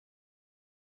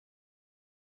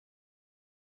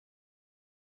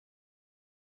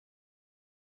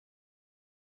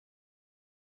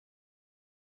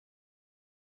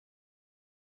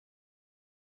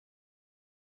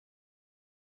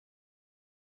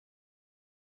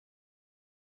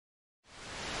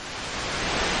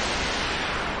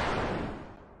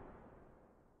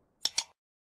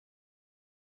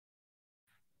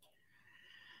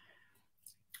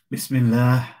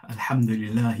Bismillah,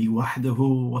 alhamdulillahi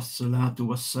wahdahu, wassalatu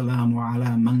wassalamu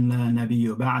ala man la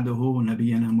nabiyya ba'dahu,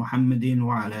 nabiyyina Muhammadin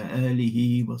wa ala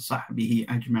alihi wa sahbihi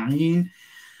ajma'een.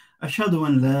 Ashhadu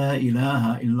an la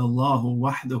ilaha illallah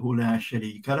wahdahu la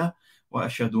sharika lah, wa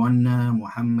ashhadu anna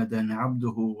Muhammadan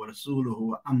abduhu wa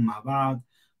rasuluhu, amma ba'd.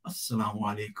 Assalamu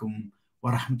alaikum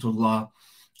wa rahmatullah,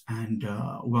 and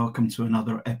welcome to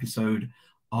another episode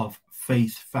of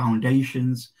Faith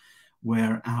Foundations,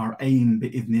 where our aim,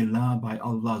 bi'idhnillah, by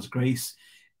Allah's grace,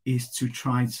 is to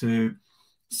try to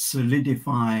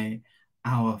solidify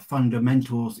our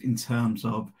fundamentals in terms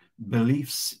of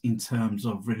beliefs, in terms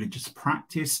of religious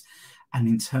practice, and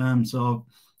in terms of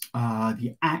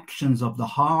the actions of the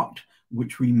heart,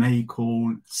 which we may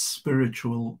call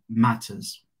spiritual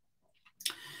matters.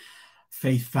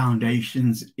 Faith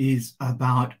Foundations is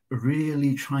about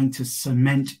really trying to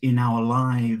cement in our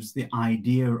lives the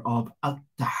idea of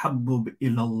at-tahabbub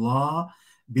ilallah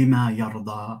bima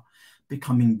yarda,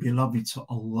 becoming beloved to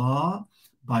Allah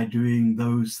by doing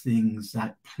those things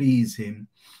that please Him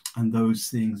and those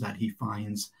things that He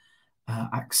finds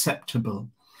acceptable.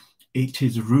 It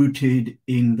is rooted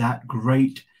in that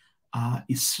great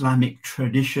Islamic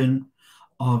tradition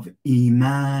of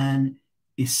Iman,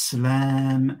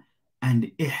 Islam,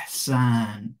 and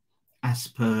ihsan, as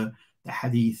per the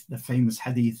hadith, the famous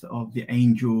hadith of the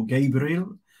angel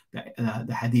Gabriel,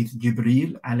 the hadith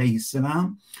Jibreel alayhi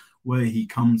salam, where he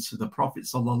comes to the Prophet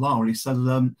sallallahu alaihi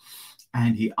wasallam,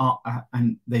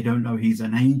 and they don't know he's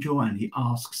an angel, and he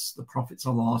asks the Prophet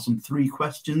sallallahu alaihi wasallam three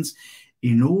questions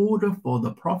in order for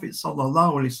the Prophet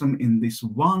sallallahu alaihi wasallam, in this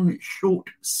one short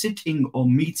sitting or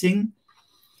meeting,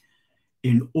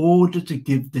 in order to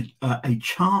give a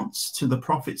chance to the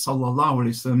Prophet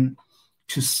ﷺ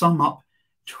to sum up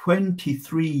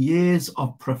 23 years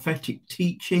of prophetic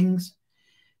teachings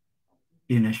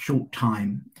in a short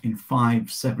time, in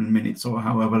 5-7 minutes, or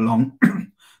however long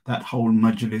that whole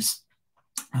majlis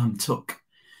took.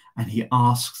 And he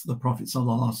asks the Prophet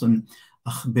ﷺ,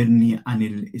 "Akhbirni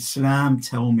anil Islam,"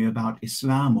 tell me about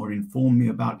Islam, or inform me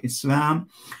about Islam.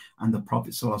 And the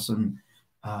Prophet ﷺ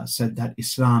said that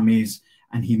Islam is,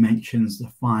 and he mentions the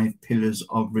 5 pillars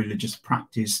of religious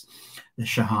practice: the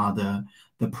shahada,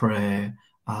 the prayer,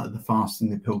 the fasting,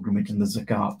 the pilgrimage, and the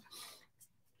zakat.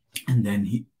 And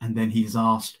then he's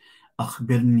asked,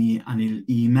 "Akhbirni anil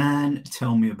iman,"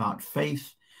 tell me about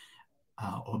faith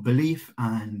or belief.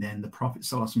 And then the Prophet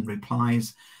ﷺ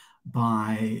replies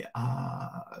by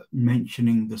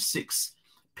mentioning the 6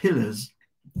 pillars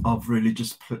of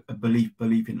religious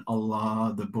belief in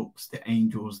Allah, the books, the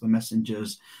angels, the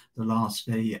messengers, the last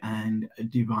day, and a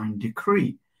divine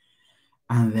decree.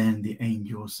 And then the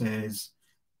angel says,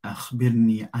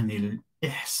 "Akhbirni anil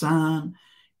ihsan,"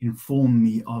 inform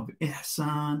me of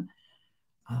ihsan,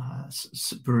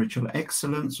 spiritual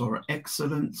excellence or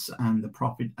excellence. And the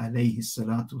Prophet alayhi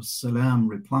salatu wassalam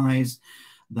replies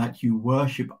that you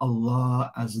worship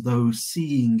Allah as though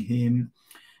seeing Him,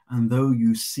 and though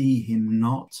you see Him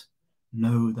not,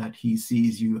 know that He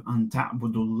sees you. أَن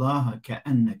تَعْبُدُ اللَّهَ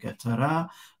كَأَنَّكَ تَرَاهُ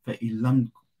فَإِن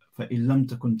لَمْ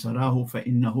تَكُنْ تَرَاهُ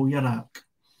فَإِنَّهُ يَرَاكَ.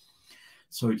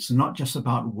 So it's not just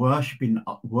about worshipping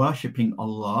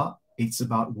Allah, it's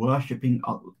about worshipping.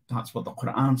 That's what the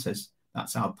Quran says.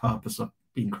 That's our purpose of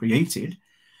being created.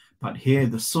 But here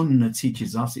the Sunnah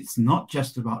teaches us it's not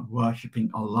just about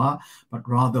worshipping Allah, but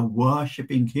rather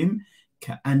worshipping Him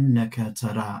كَأَنَّكَ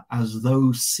تَرَى, as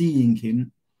though seeing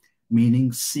Him,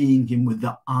 meaning seeing Him with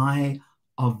the eye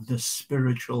of the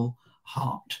spiritual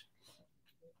heart.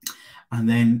 And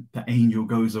then the angel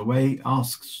goes away,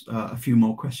 asks a few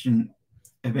more questions,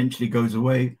 eventually goes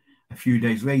away. A few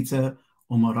days later,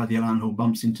 Umar radiallahu anhu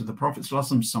bumps into the Prophet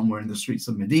ﷺ somewhere in the streets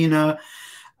of Medina.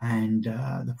 And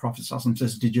the Prophet ﷺ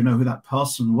says, "Did you know who that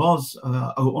person was,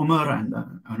 O Umar?" And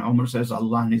Umar says,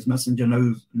 "Allah and His Messenger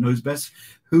knows best.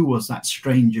 Who was that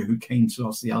stranger who came to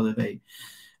us the other day?"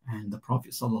 And the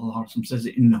Prophet ﷺ says,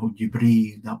 "Innahu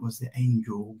Jibreel," that was the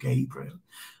angel Gabriel.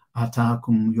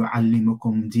 "Ataakum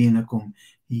yu'allimukum dinakum,"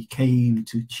 he came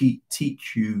to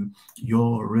teach you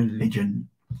your religion.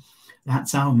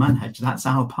 That's our manhaj, that's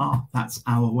our path, that's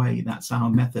our way, that's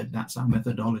our method, that's our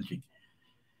methodology.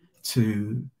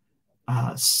 To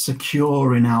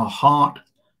secure in our heart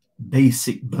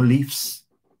basic beliefs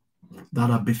that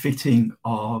are befitting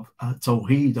of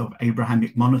Tawheed, of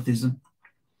Abrahamic monotheism,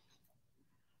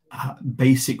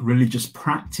 basic religious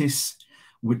practice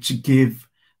which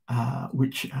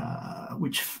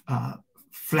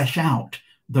flesh out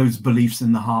those beliefs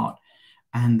in the heart,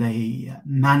 and they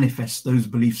manifest those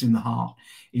beliefs in the heart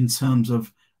in terms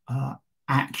of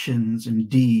actions and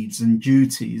deeds and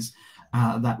duties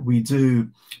that we do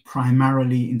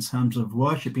primarily in terms of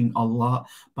worshipping Allah,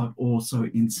 but also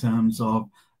in terms of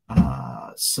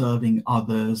serving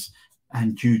others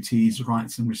and duties,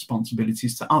 rights and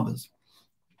responsibilities to others.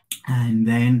 And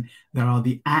then there are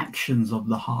the actions of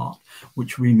the heart,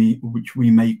 which we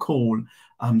may call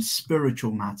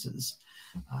spiritual matters,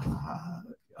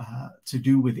 to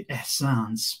do with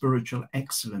ihsan, spiritual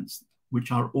excellence,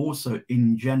 which are also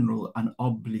in general an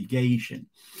obligation.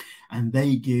 And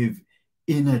they give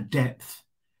inner depth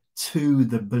to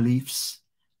the beliefs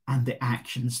and the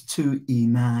actions, to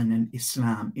Iman and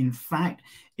Islam. In fact,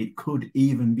 it could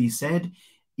even be said,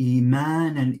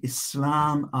 Iman and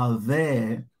Islam are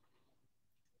there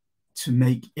to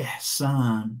make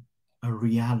ihsan a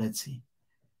reality,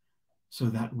 so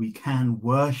that we can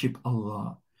worship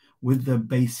Allah with the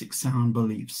basic sound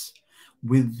beliefs,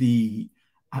 by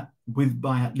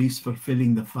at least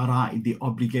fulfilling the fara'id, the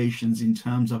obligations in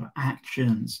terms of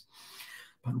actions.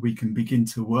 But we can begin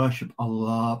to worship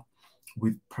Allah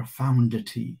with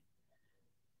profundity,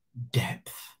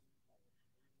 depth,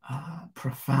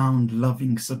 profound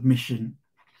loving submission,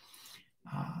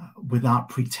 without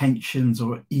pretensions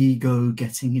or ego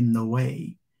getting in the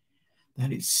way.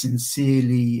 That it's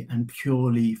sincerely and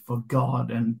purely for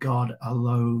God and God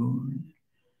alone.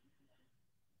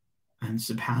 And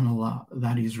subhanAllah,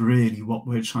 that is really what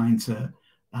we're trying to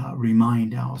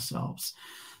remind ourselves.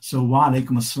 So wa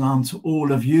alaikum assalam to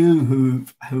all of you who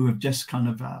have just kind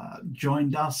of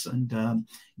joined us and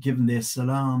given their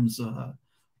salams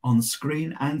on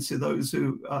screen, and to those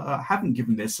who haven't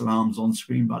given their salams on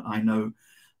screen, but I know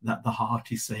that the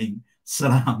heart is saying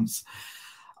salams.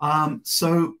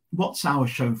 So what's our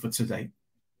show for today?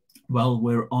 Well,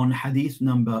 we're on hadith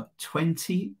number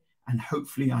 20, and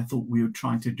hopefully I thought we would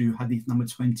try to do hadith number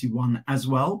 21 as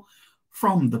well,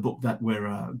 from the book that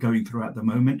we're going through at the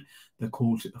moment, the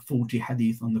call to 40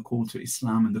 hadith on the call to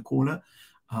Islam and the caller,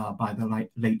 by the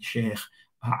late Sheikh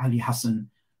Ali Hassan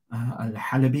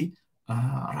Al-Halabi,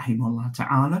 rahimahullah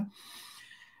ta'ala.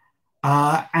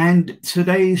 And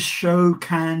today's show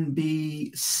can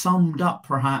be summed up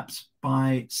perhaps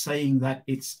by saying that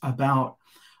it's about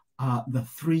the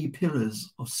 3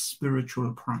 pillars of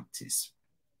spiritual practice.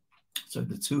 So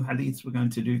the 2 hadiths we're going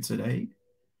to do today,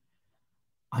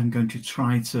 I'm going to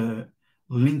try to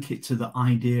link it to the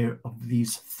idea of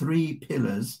these 3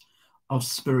 pillars of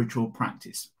spiritual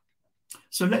practice.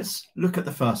 So let's look at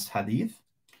the first hadith,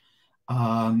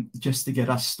 just to get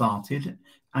us started,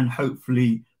 and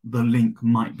hopefully the link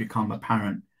might become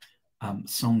apparent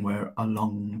somewhere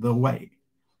along the way.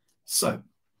 So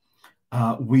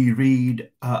we read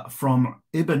from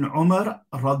Ibn Umar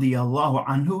radiyallahu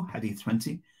anhu, hadith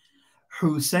 20,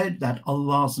 who said that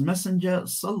Allah's Messenger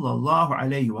sallallahu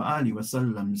alayhi wa alihi wa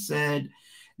sallam said,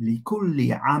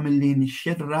 لِكُلِّ عَمْلٍ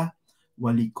شِرَّةٍ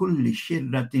وَلِكُلِّ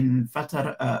شِرَّةٍ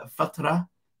فَتْرَةٍ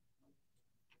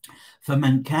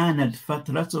فَمَنْ كَانَتْ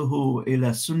فَتْرَتُهُ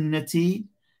إِلَى سُنَّتِي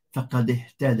فَقَدْ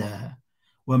اهْتَدَى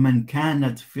وَمَنْ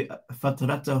كَانَتْ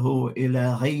فَتْرَتُهُ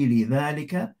إِلَى غَيْرِ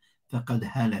ذَلِكَ فَقَدْ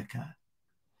هَلَكَ.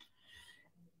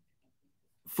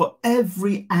 For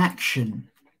every action,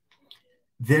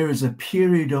 there is a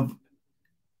period of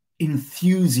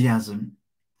enthusiasm,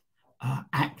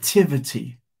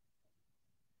 activity.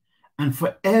 And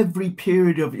for every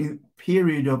period of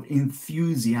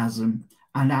enthusiasm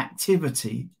and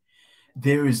activity,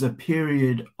 there is a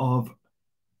period of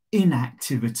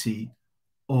inactivity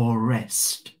or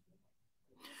rest.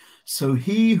 So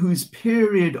he whose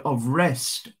period of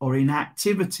rest or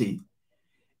inactivity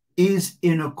is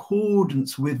in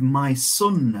accordance with my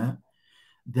sunnah,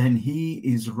 then he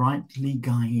is rightly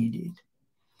guided.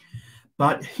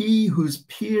 But he whose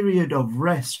period of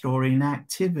rest or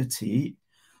inactivity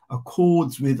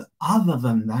accords with other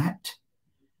than that,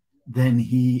 then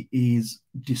he is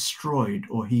destroyed,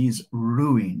 or he is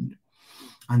ruined.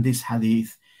 And this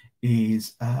hadith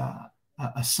is a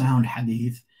sound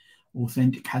hadith,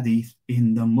 authentic hadith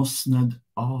in the Musnad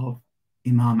of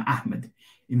Imam Ahmad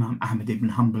ibn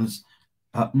Hanbal's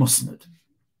Musnad.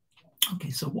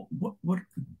 Okay, so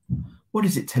what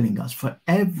is it telling us? For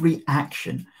every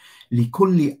action,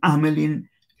 لِكُلِّ عَمَلٍ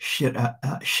شِرَّةٍ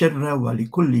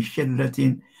وَلِكُلِّ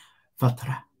شِرَّةٍ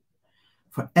فَتْرَةٍ.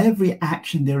 For every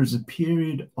action, there is a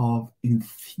period of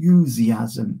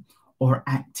enthusiasm or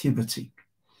activity.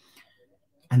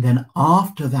 And then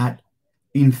after that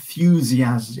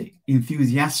enthusiastic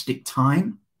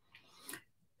time,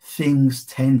 things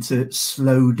tend to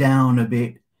slow down a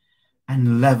bit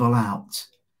and level out.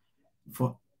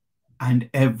 And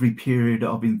every period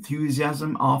of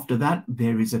enthusiasm after that,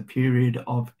 there is a period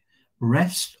of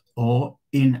rest or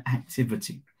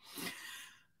inactivity.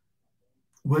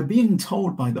 we're being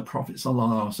told by the Prophet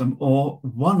ﷺ, or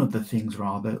one of the things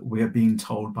rather we're being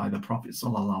told by the Prophet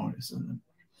ﷺ,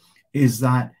 is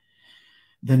that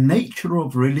the nature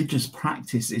of religious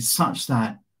practice is such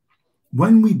that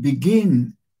when we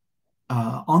begin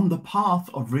on the path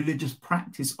of religious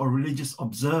practice or religious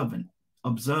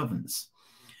observance,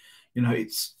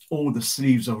 it's all the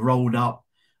sleeves are rolled up,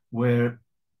 we're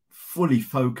fully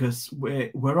focused,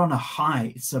 we're on a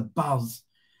high, it's a buzz.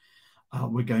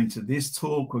 We're going to this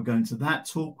talk, we're going to that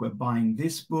talk, we're buying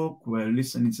this book, we're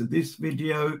listening to this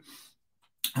video,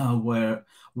 we're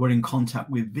in contact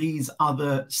with these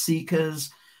other seekers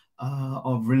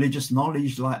of religious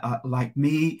knowledge like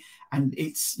me, and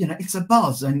it's a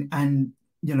buzz, and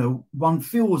one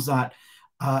feels that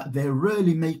they're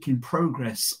really making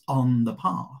progress on the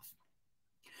path.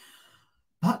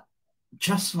 But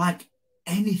just like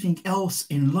anything else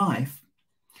in life,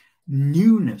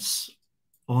 newness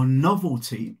or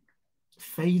novelty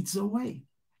fades away,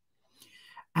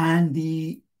 and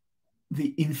the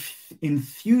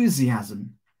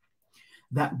enthusiasm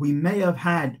that we may have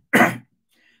had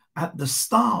at the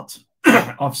start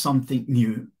of something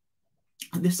new,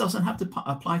 and this doesn't have to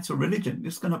apply to religion,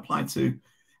 this can apply to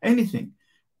anything,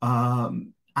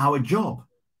 our job,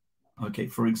 okay,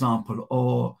 for example,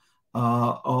 or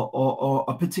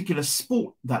a particular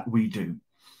sport that we do,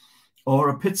 or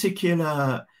a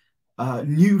particular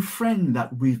new friend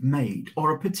that we've made,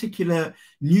 or a particular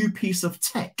new piece of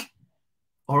tech,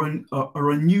 or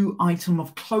a new item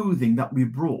of clothing that we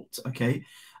brought, okay?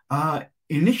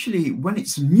 Initially, when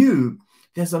it's new,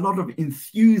 there's a lot of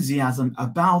enthusiasm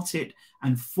about it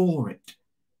and for it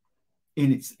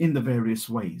in the various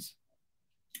ways.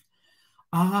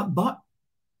 But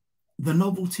the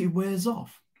novelty wears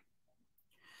off.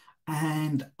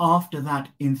 And after that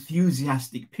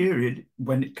enthusiastic period,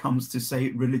 when it comes to, say,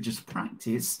 religious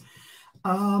practice,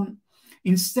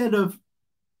 instead of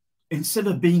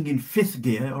being in fifth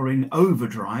gear or in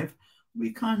overdrive,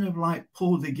 we kind of like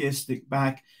pull the gear stick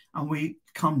back and we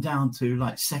come down to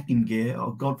like second gear,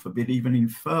 or God forbid, even in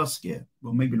first gear.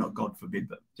 Well, maybe not God forbid,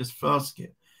 but just first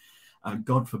gear.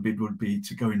 God forbid would be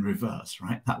to go in reverse,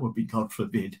 right? That would be God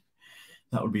forbid.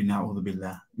 That would be na'udhu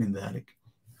billah min dhalik.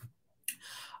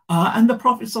 And the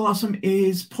Prophet ﷺ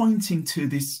is pointing to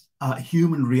this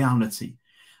human reality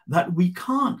that we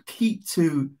can't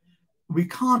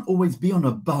always be on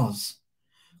a buzz.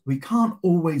 We can't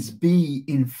always be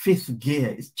in fifth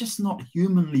gear. It's just not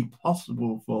humanly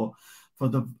possible for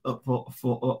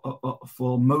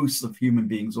most of human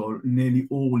beings, or nearly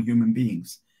all human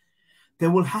beings.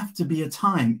 There will have to be a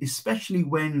time, especially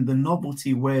when the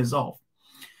novelty wears off.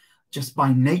 Just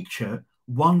by nature,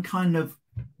 one kind of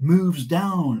moves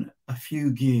down a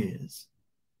few gears.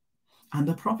 And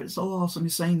the Prophet ﷺ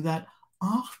is saying that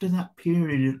after that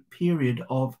period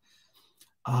of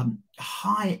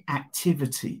high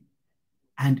activity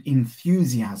and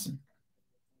enthusiasm,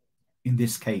 in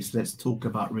this case, let's talk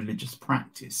about religious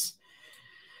practice,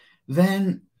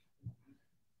 then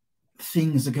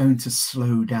things are going to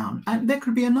slow down. And there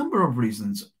could be a number of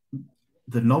reasons.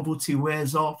 The novelty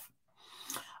wears off.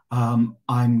 I'm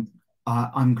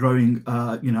growing,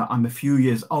 I'm a few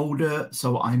years older,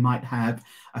 so I might have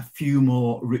a few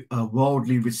more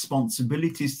worldly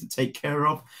responsibilities to take care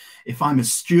of. If I'm a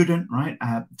student, right,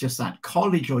 just at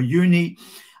college or uni,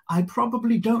 I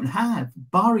probably don't have,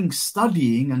 barring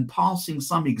studying and passing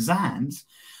some exams,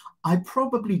 I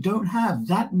probably don't have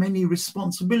that many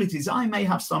responsibilities. I may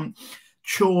have some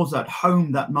chores at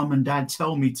home that mum and dad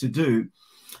tell me to do.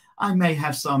 I may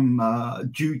have some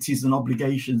duties and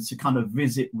obligations to kind of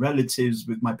visit relatives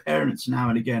with my parents now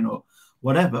and again, or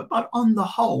whatever. But on the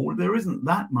whole, there isn't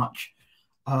that much,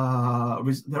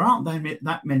 there aren't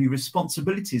that many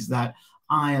responsibilities that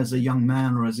I, as a young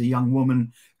man or as a young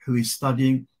woman who is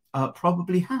studying,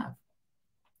 probably have.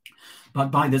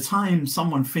 But by the time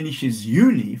someone finishes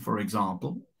uni, for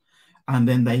example, and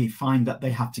then they find that they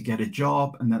have to get a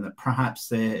job, and then that perhaps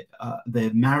they're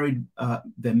married or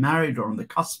on the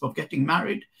cusp of getting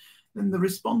married, then the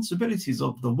responsibilities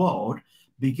of the world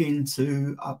begin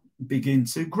to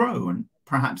grow and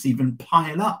perhaps even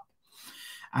pile up.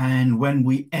 And when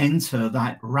we enter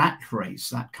that rat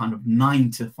race, that kind of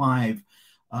 9-to-5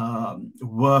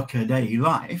 work-a-day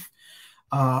life,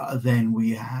 then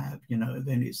we have,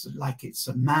 then it's like it's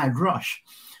a mad rush.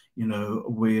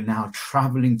 We're now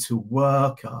traveling to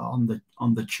work on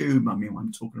the tube. I mean,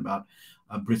 I'm talking about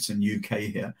Britain, UK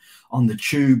here, on the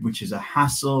tube, which is a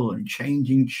hassle, and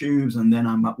changing tubes. And then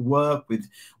I'm at work with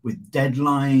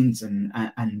deadlines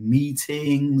and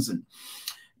meetings. And,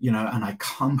 you know, and I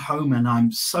come home and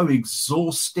I'm so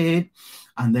exhausted.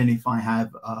 And then if I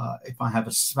have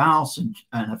a spouse and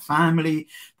a family,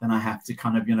 then I have to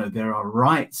kind of, you know, there are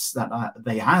rights that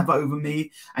they have over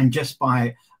me, and just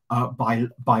by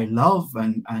love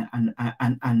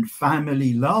and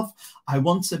family love, I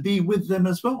want to be with them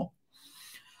as well.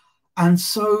 And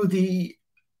so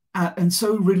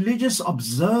religious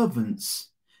observance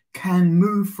can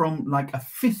move from like a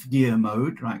fifth gear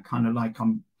mode, right? Kind of like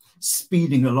I'm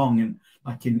speeding along in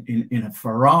a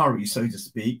Ferrari, so to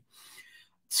speak,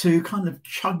 to kind of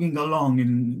chugging along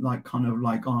in like kind of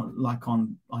like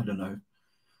on I don't know,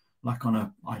 like on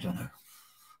a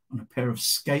pair of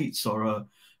skates, or a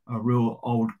real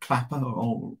old clapper,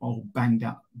 or old banged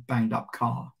up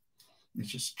car. It's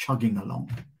just chugging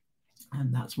along.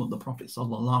 And that's what the Prophet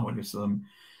ﷺ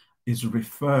is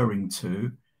referring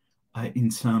to in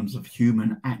terms of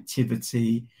human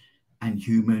activity and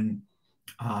human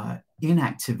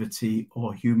inactivity,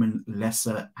 or human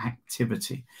lesser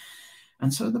activity.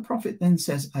 And so the Prophet then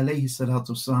says, alayhi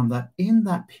salatu wasalam, that in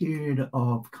that period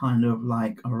of kind of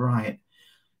like, all right,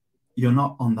 you're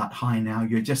not on that high now,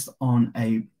 you're just on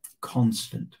a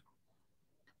constant.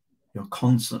 You're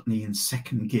constantly in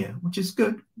second gear, which is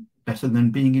good, better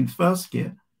than being in first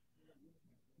gear.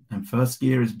 And first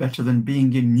gear is better than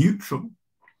being in neutral.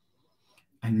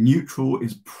 And neutral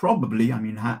is probably, I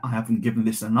mean, I haven't given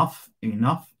this enough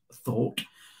thought,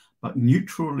 but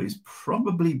neutral is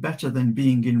probably better than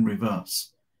being in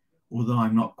reverse. Although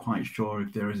I'm not quite sure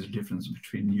if there is a difference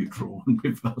between neutral and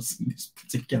reverse in this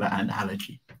particular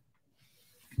analogy.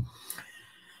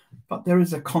 But there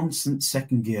is a constant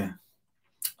second gear.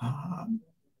 I've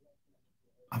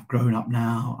grown up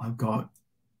now. I've got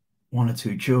 1 or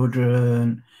 2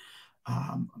 children.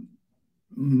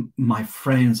 My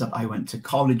friends that I went to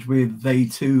college with, they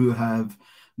too have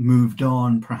moved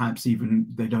on. Perhaps even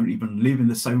they don't even live in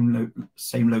the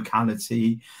same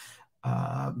locality.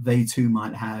 They too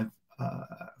might have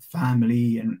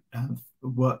family and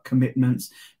work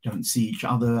commitments, don't see each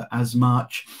other as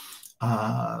much.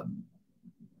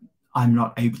 I'm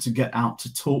not able to get out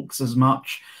to talks as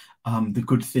much. The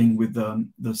good thing with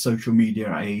the social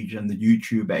media age and the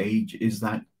YouTube age is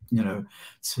that, you know,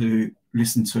 to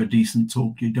listen to a decent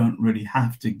talk, you don't really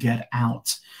have to get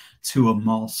out to a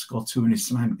mosque or to an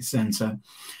Islamic center.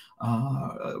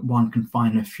 One can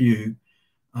find a few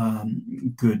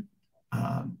good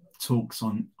talks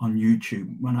on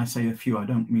YouTube. When I say a few, I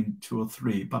don't mean 2 or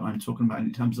 3, but I'm talking about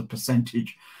in terms of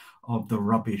percentage of the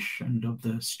rubbish and of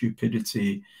the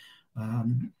stupidity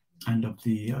and of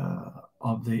the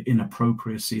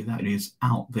inappropriacy that is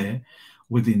out there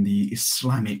within the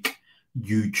Islamic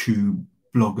YouTube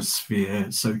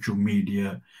blogosphere, social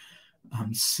media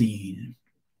scene.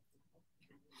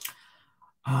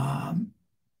 And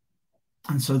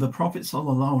so the Prophet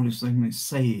ﷺ is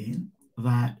saying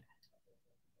that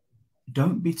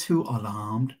don't be too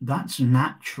alarmed. That's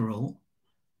natural,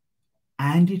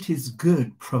 and it is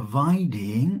good,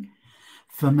 providing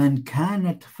فَمَنْ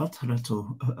كَانَتْ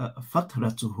فَتْرَتُهُ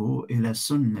إِلَى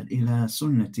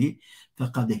سُنَّتِ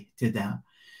فَقَدْ اهْتَدَى.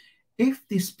 If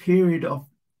this period of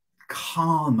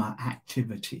calmer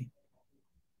activity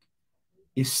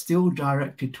is still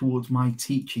directed towards my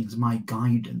teachings, my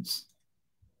guidance,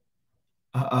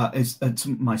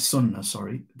 to my sunnah,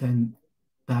 then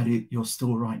you're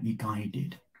still rightly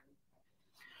guided.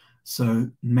 So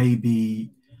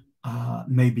maybe I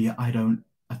don't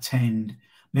attend,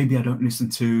 maybe I don't listen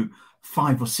to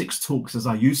 5 or 6 talks as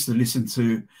I used to listen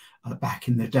to back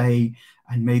in the day,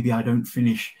 and maybe I don't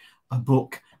finish a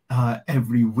book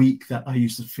every week that I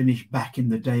used to finish back in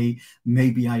the day.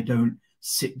 Maybe I don't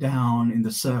sit down in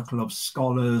the circle of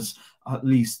scholars at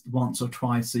least once or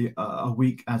twice a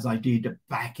week as I did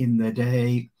back in the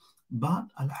day. But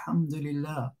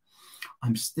alhamdulillah,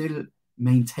 I'm still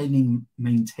maintaining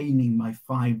my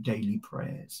 5 daily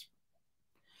prayers.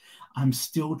 I'm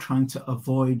still trying to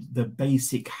avoid the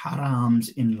basic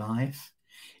harams in life,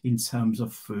 in terms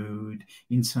of food,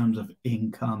 in terms of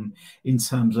income, in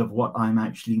terms of what I'm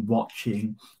actually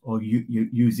watching or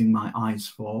using my eyes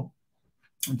for,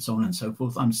 and so on and so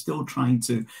forth. I'm still trying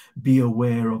to be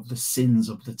aware of the sins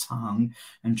of the tongue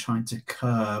and trying to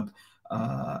curb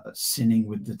sinning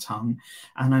with the tongue.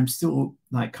 And I'm still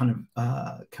like kind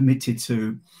of committed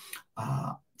to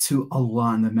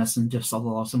Allah and the Messenger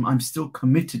sallallahu alaihi wasallam. I'm still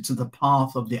committed to the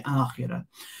path of the akhirah.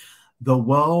 The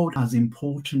world, as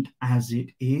important as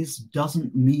it is,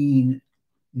 doesn't mean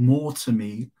more to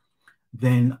me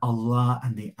than Allah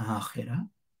and the akhirah.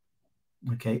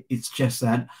 Okay, it's just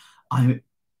that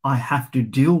I have to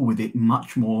deal with it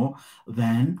much more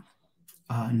than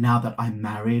now that I'm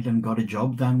married and got a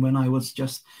job, than when I was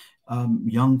just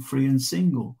young, free and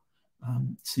single,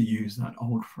 to use that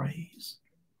old phrase.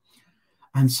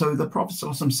 And so the Prophet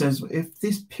ﷺ says, if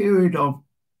this period of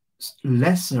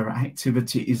lesser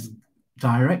activity is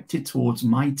directed towards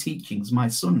my teachings, my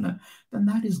sunnah, then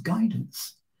that is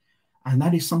guidance. And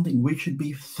that is something we should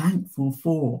be thankful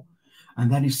for.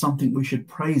 And that is something we should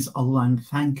praise Allah and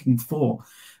thank Him for,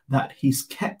 that He's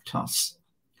kept us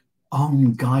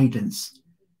on guidance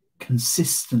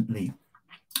consistently.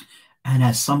 And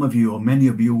as some of you or many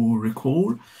of you will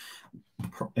recall,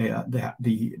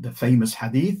 the famous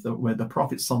hadith where the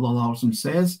Prophet ﷺ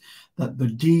says that the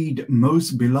deed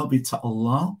most beloved to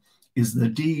Allah is the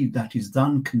deed that is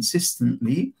done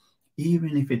consistently,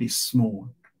 even if it is small.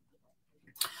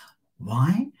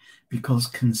 Why? Because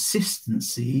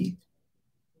consistency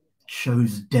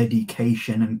shows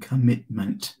dedication and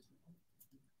commitment.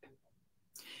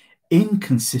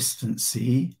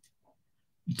 Inconsistency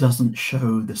doesn't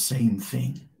show the same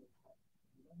thing.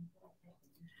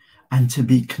 And to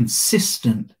be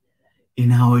consistent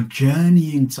in our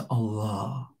journeying to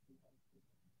Allah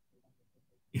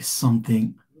is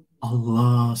something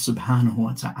Allah subhanahu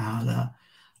wa ta'ala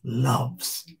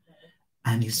loves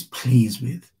and is pleased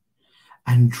with,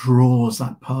 and draws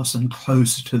that person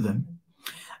closer to them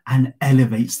and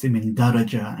elevates them in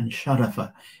daraja and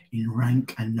sharafa, in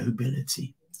rank and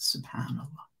nobility. Subhanallah.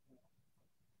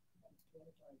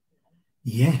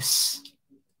 Yes,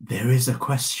 there is a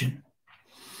question.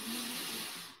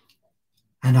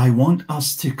 And I want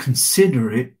us to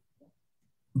consider it,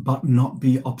 but not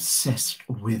be obsessed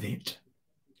with it,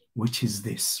 which is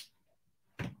this.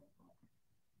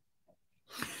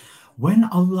 When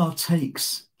Allah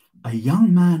takes a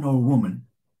young man or woman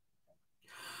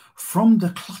from the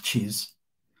clutches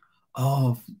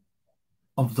of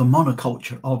the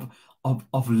monoculture,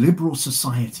 of liberal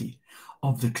society,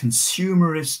 of the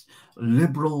consumerist,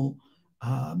 liberal,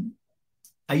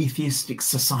 atheistic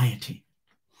society,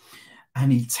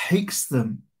 and He takes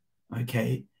them,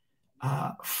 okay,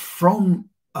 from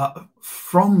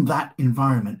that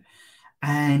environment,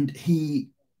 and He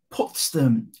puts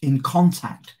them in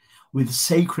contact with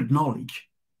sacred knowledge,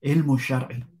 ilmu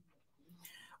shar'i,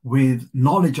 with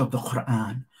knowledge of the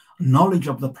Quran, knowledge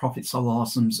of the Prophet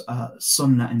ﷺ's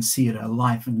sunnah and seerah,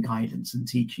 life and guidance and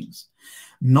teachings,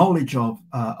 knowledge of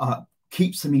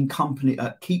keeps them in company,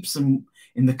 keeps them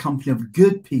in the company of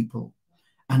good people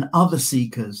and other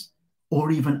seekers, or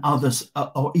even others,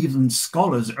 or even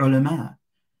scholars, ulama,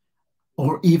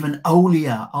 or even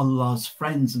awliya, Allah's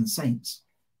friends and saints.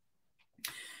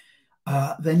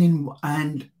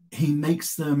 And He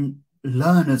makes them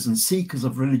learners and seekers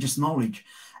of religious knowledge,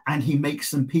 and He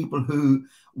makes them people who,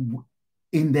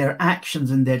 in their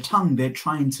actions and their tongue, they're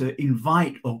trying to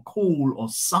invite or call or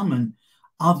summon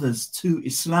others to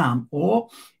Islam, or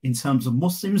in terms of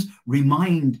Muslims,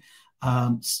 remind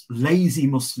lazy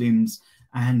Muslims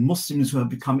and Muslims who have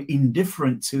become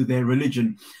indifferent to their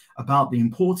religion about the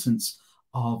importance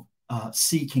of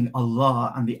seeking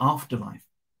Allah and the afterlife.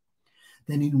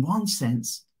 Then in one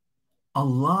sense,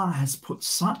 Allah has put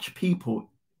such people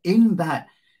in that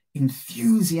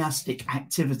enthusiastic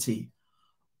activity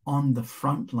on the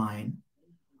front line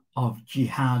of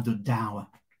jihad al-dawah,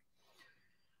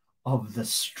 of the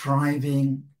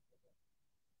striving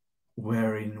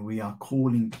wherein we are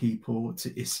calling people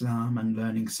to Islam and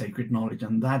learning sacred knowledge.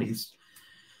 And that is,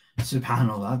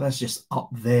 subhanAllah, that's just up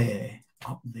there,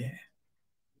 up there.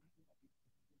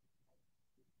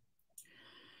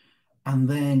 And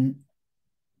then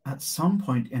at some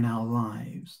point in our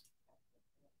lives,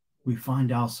 we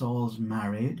find ourselves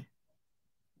married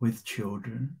with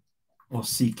children, or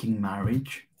seeking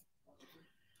marriage,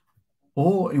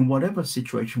 or in whatever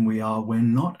situation we are, we're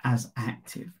not as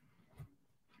active.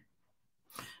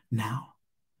 Now,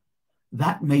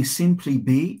 that may simply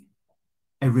be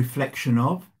a reflection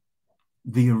of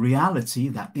the reality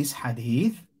that this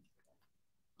hadith,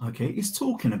 okay, is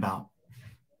talking about.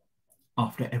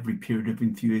 After every period of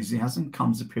enthusiasm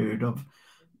comes a period of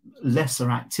lesser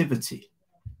activity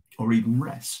or even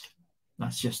rest.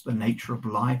 That's just the nature of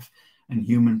life and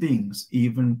human beings,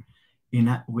 even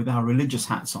with our religious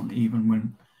hats on, even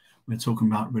when we're talking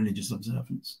about religious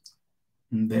observance.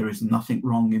 And there is nothing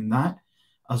wrong in that,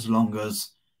 as long as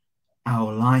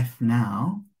our life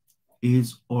now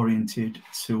is oriented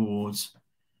towards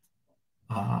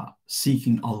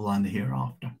seeking Allah in the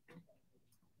hereafter.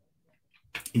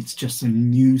 It's just a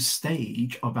new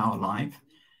stage of our life,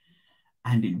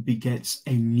 and it begets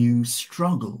a new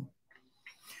struggle.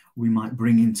 We might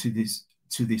bring into this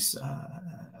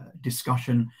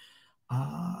discussion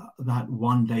that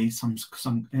one day and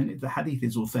the hadith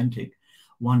is authentic.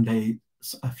 One day,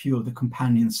 a few of the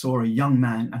companions saw a young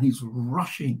man, and he's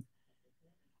rushing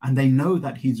and they know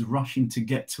that he's rushing to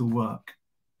get to work.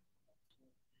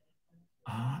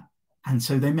 And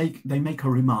so they make a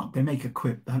remark, they make a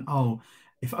quip that, oh,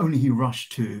 if only he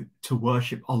rushed to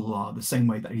worship Allah the same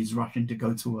way that he's rushing to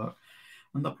go to work.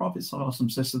 And the Prophet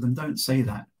ﷺ says to them, don't say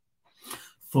that.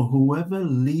 For whoever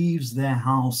leaves their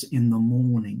house in the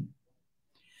morning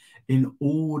in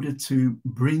order to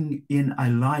bring in a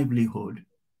livelihood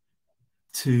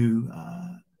to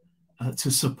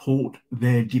support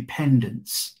their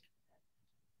dependents,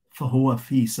 فَهُوَ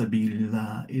فِي سَبِيلِ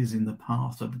اللَّهِ, is in the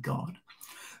path of God.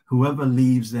 Whoever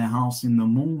leaves their house in the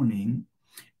morning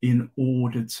in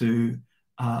order to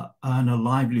earn a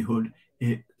livelihood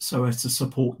so as to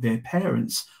support their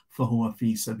parents, فَهُوَ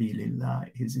فِي سَبِيلِ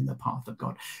اللَّهِ, is in the path of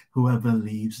God. Whoever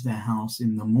leaves their house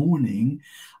in the morning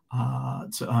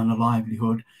to earn a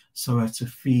livelihood so as to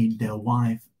feed their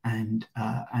wife and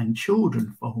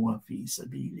children, فَهُوَ فِي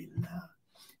سَبِيلِ اللَّهِ,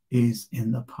 is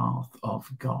in the path of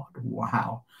God.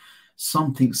 Wow.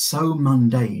 Something so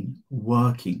mundane,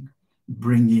 working,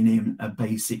 bringing in a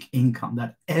basic income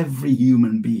that every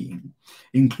human being,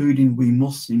 including we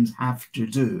Muslims, have to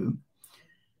do.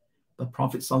 The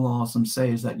Prophet ﷺ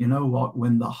says that, you know what,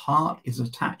 when the heart is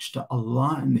attached to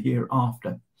Allah and the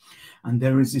hereafter, and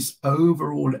there is this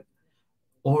overall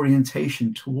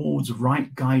orientation towards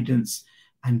right guidance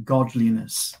and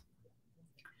godliness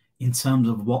in terms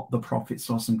of what the Prophet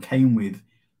ﷺ came with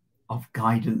of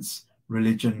guidance,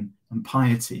 religion, and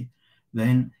piety,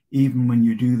 then even when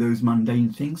you do those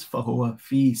mundane things, فَهُوَ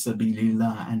فِي سَبِيلِ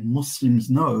اللَّهِ, and Muslims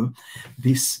know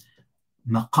this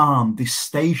maqam, this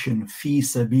station, fi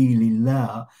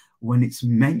sabilillah, when it's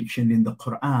mentioned in the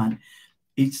Quran,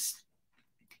 it's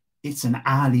an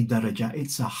ali daraja,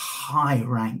 it's a high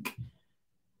rank.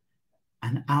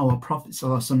 And our Prophet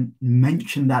ﷺ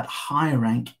mentioned that high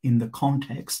rank in the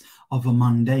context of a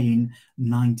mundane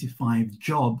 9-to-5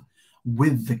 job,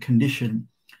 with the condition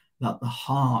that the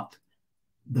heart,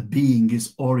 the being,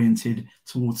 is oriented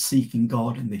towards seeking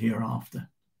God in the hereafter.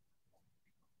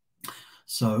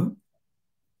 So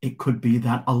it could be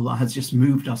that Allah has just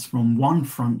moved us from one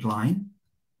front line,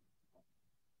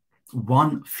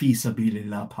 one fi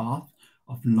sabilillah path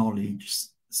of knowledge,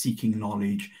 seeking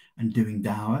knowledge and doing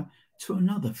da'wah, to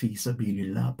another fi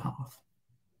sabilillah path.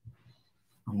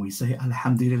 And we say,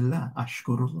 Alhamdulillah,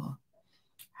 Ashkurullah.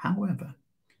 However,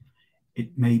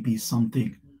 it may be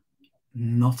something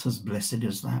not as blessed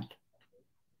as that.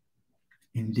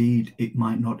 Indeed, it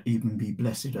might not even be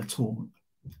blessed at all.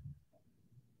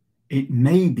 It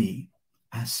may be,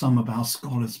 as some of our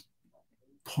scholars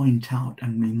point out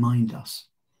and remind us,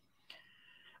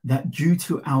 that due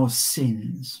to our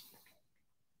sins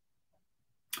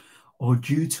or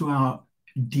due to our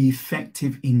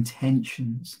defective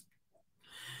intentions,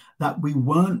 that we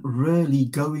weren't really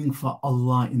going for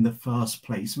Allah in the first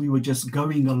place. We were just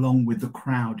going along with the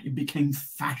crowd. It became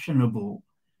fashionable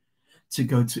to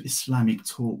go to Islamic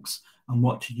talks and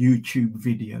watch YouTube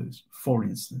videos, for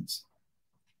instance.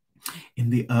 In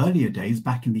the earlier days,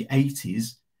 back in the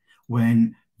 80s,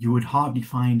 when you would hardly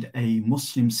find a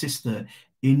Muslim sister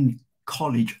in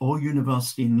college or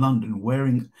university in London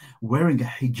wearing a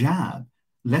hijab,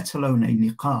 let alone a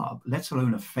niqab, let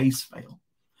alone a face veil,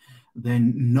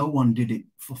 then no one did it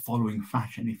for following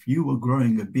fashion. If you were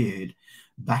growing a beard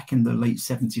back in the late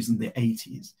 70s and the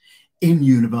 80s in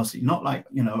university, not like,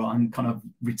 I'm kind of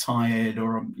retired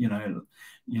or,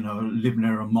 living in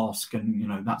a mosque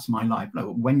and, that's my life.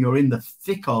 No, when you're in the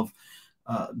thick of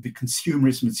the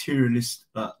consumerist, materialist,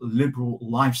 liberal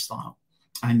lifestyle,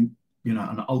 and,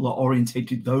 and Allah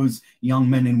orientated those young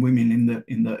men and women in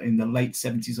the late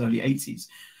 70s, early 80s,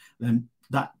 then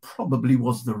that probably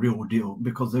was the real deal,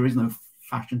 because there is no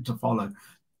fashion to follow.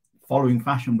 Following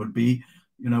fashion would be,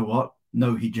 no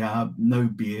hijab, no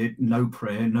beard, no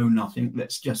prayer, no nothing.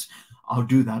 I'll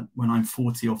do that when I'm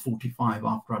 40 or 45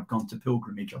 after I've gone to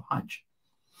pilgrimage or Hajj.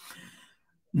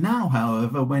 Now,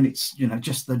 however, when it's,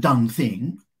 just the done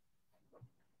thing,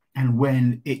 and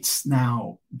when it's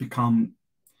now become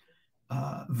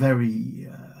very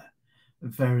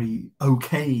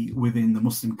okay within the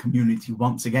Muslim community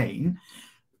once again,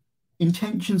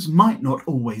 intentions might not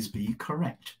always be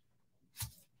correct.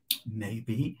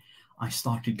 Maybe I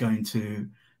started going to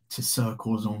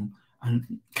circles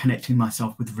and connecting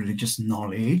myself with religious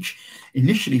knowledge,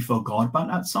 initially for God,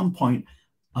 but at some point,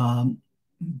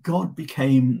 God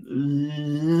became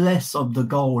less of the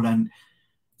goal, and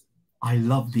I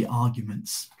love the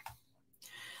arguments.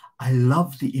 I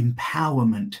love the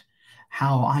empowerment,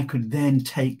 how I could then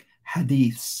take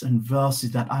hadiths and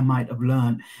verses that I might have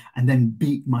learned and then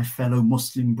beat my fellow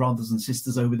Muslim brothers and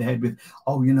sisters over the head with,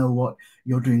 oh, you know what,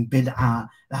 you're doing bid'ah,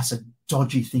 that's a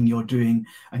dodgy thing you're doing,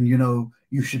 and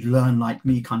you should learn like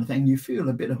me kind of thing. You feel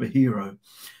a bit of a hero,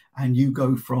 and you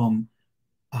go from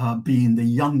being the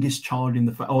youngest child in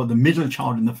the or the middle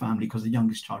child in the family, because the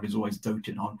youngest child is always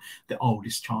doted on, the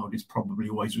oldest child is probably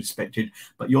always respected,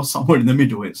 but you're somewhere in the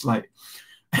middle. It's like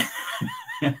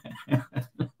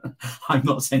I'm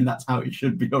not saying that's how it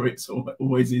should be or it's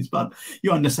always is, but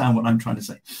you understand what I'm trying to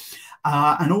say.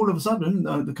 And all of a sudden,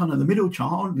 the kind of the middle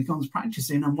child becomes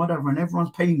practicing and whatever, and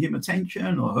everyone's paying him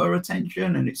attention or her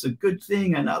attention, and it's a good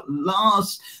thing. And at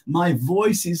last, my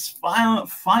voice is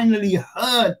finally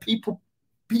heard. People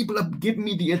have given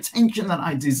me the attention that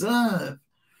I deserve,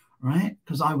 right?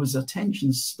 Because I was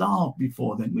attention starved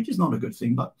before then, which is not a good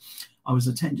thing, but I was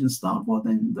attention starved. Well,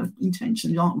 then the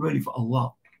intentions aren't really for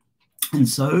Allah. And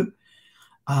so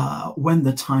when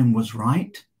the time was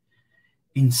right,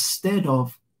 instead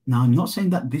of, now I'm not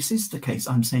saying that this is the case,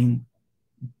 I'm saying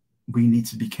we need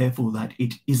to be careful that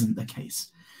it isn't the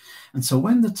case. And so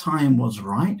when the time was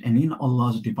right, and in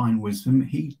Allah's divine wisdom,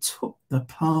 he took the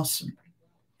person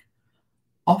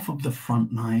off of the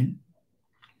front line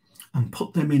and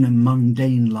put them in a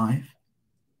mundane life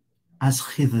as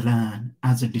khidlan,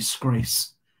 as a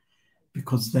disgrace,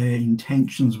 because their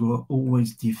intentions were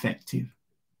always defective.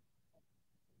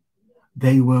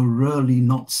 They were really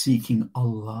not seeking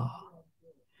Allah,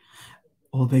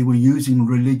 or they were using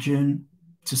religion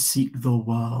to seek the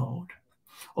world,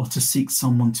 or to seek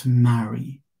someone to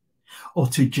marry, or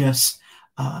to just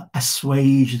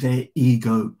assuage their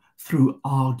ego through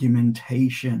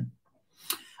argumentation.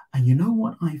 And you know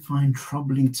what I find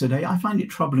troubling today? I find it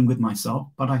troubling with myself,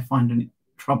 but I find it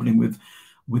troubling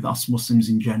with us Muslims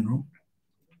in general.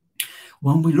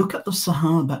 When we look at the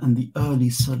Sahaba and the early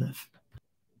Salaf,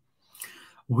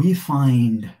 we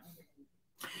find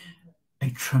a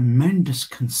tremendous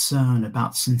concern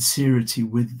about sincerity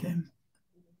with them.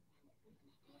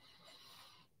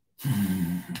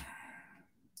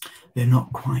 They're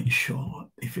not quite sure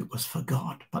if it was for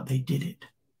God, but they did it.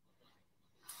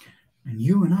 And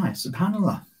you and I,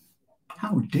 subhanAllah,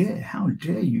 how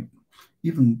dare you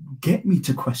even get me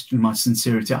to question my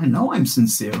sincerity? I know I'm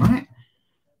sincere, right?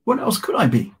 What else could I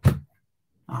be?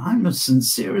 I'm as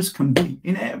sincere as can be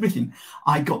in everything.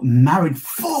 I got married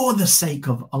for the sake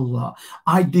of Allah.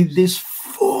 I did this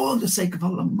for the sake of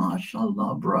Allah.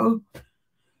 MashaAllah, bro.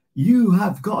 You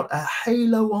have got a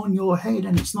halo on your head,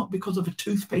 and it's not because of a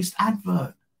toothpaste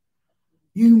advert.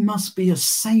 You must be a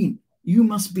saint. You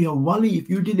must be a wali if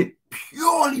you did it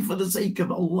purely for the sake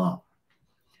of Allah.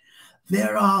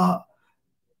 There are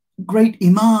great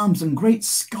imams and great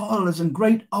scholars and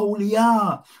great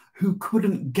awliya who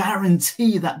couldn't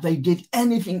guarantee that they did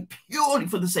anything purely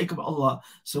for the sake of Allah.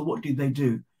 So what did they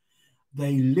do?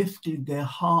 They lifted their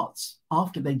hearts,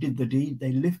 after they did the deed,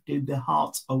 they lifted their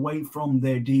hearts away from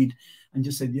their deed and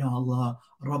just said, Ya Allah,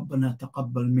 Rabbana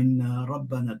taqabbal minna,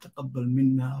 Rabbana taqabbal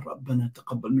minna, Rabbana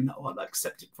taqabbal minna. Oh, Allah,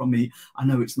 accept it from me. I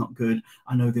know it's not good.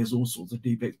 I know there's all sorts of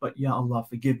defects, but Ya Allah,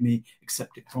 forgive me,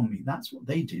 accept it from me. That's what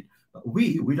they did. But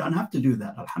we don't have to do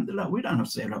that. Alhamdulillah, we don't have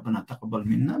to say Rabbana taqabbal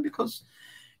minna, because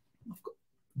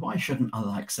why shouldn't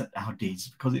Allah accept our deeds?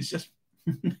 Because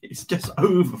it's just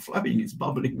overflowing, it's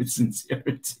bubbling with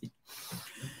sincerity.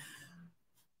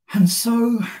 And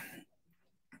so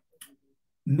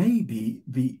maybe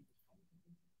the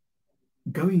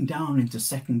going down into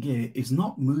second gear is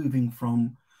not moving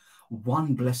from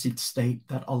one blessed state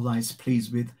that Allah is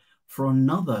pleased with for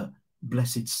another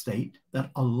blessed state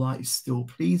that Allah is still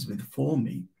pleased with for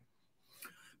me,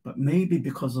 but maybe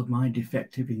because of my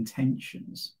defective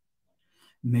intentions,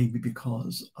 maybe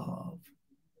because of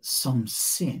some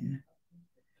sin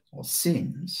or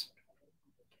sins,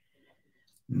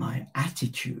 my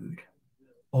attitude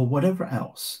or whatever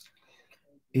else,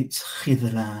 it's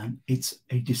khidlan, it's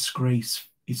a disgrace,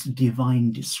 it's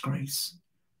divine disgrace.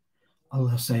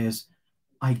 Allah says,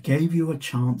 I gave you a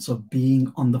chance of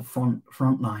being on the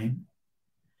front line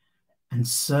and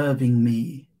serving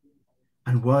me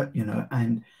and work,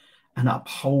 and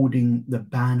upholding the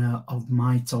banner of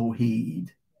my tawheed,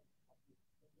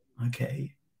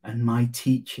 okay, and my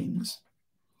teachings.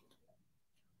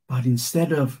 But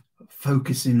instead of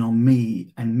focusing on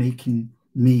me and making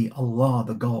me Allah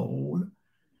the goal,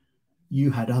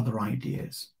 you had other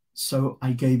ideas. So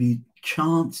I gave you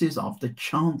chances after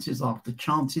chances after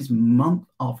chances, month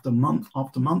after month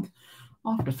after month.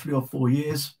 After 3 or 4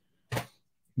 years,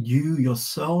 you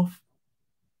yourself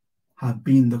have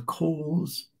been the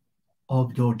cause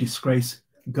of your disgrace.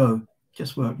 Go,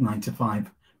 just work 9 to 5.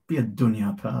 Be a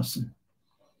dunya person.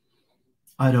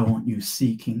 I don't want you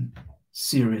seeking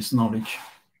serious knowledge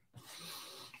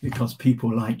because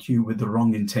people like you with the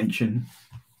wrong intention.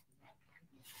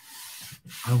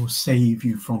 I will save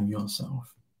you from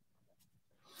yourself.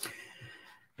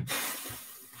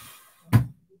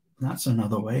 That's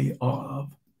another way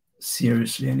of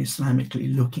seriously and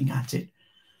Islamically looking at it.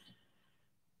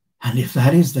 And if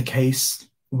that is the case,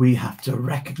 we have to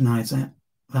recognize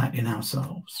that in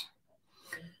ourselves.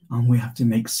 And we have to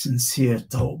make sincere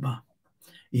tawbah.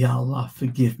 Ya Allah,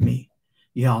 forgive me.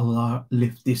 Ya Allah,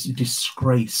 lift this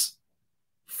disgrace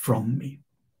from me.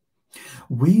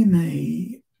 We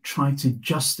may try to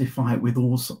justify it with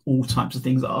all types of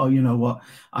things. Oh, you know what?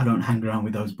 I don't hang around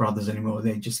with those brothers anymore.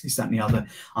 They're just this, that, and the other.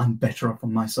 I'm better off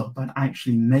on myself. But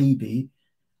actually, maybe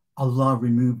Allah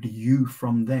removed you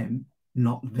from them,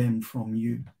 not them from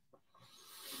you.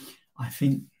 I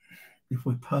think if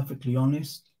we're perfectly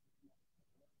honest,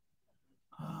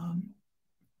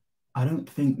 I don't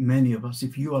think many of us,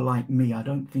 if you are like me, I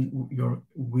don't think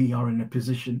we are in a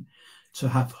position to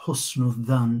have husnul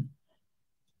dhan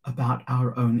about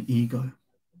our own ego.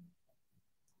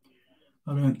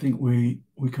 I don't think we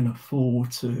can afford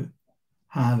to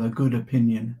have a good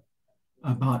opinion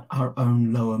about our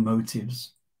own lower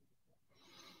motives.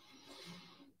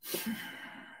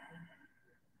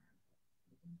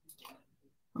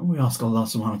 And we ask Allah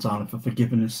subhanahu wa ta'ala for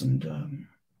forgiveness and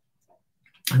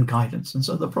guidance. And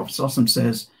so the Prophet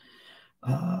says,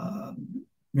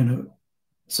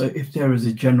 so if there is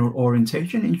a general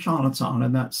orientation, inshallah ta'ala,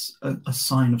 that's a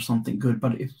sign of something good.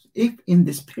 But if in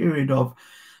this period of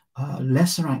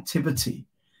lesser activity,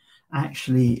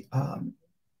 actually,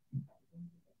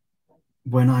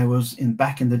 when I was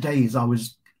back in the days, I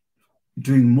was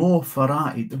doing more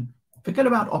fara'id. Forget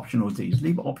about optional deeds,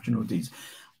 leave optional deeds.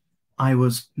 I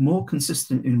was more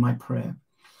consistent in my prayer.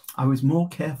 I was more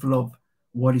careful of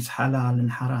what is halal and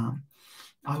haram.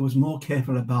 I was more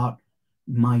careful about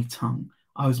my tongue.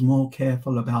 I was more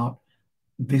careful about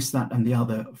this, that, and the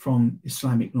other from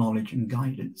Islamic knowledge and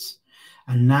guidance.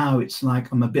 And now it's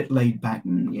like I'm a bit laid back.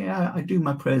 Yeah, I do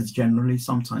my prayers generally,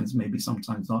 sometimes maybe,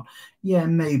 sometimes not. Yeah,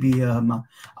 maybe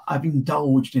I've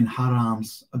indulged in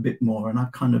harams a bit more, and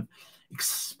I've kind of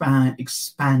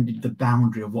expanded the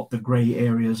boundary of what the grey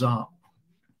areas are.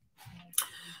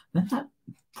 Then that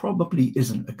probably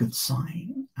isn't a good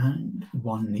sign, and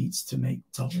one needs to make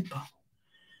tawbah.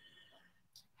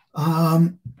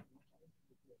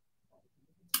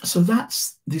 So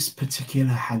that's this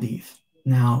particular hadith.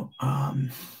 Now,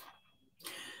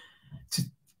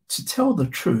 to tell the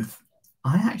truth,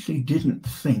 I actually didn't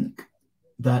think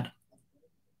that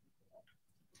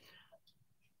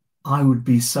I would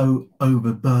be so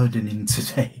overburdening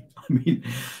today. I mean,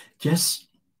 just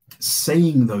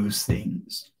saying those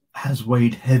things has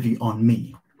weighed heavy on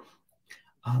me.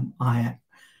 I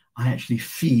actually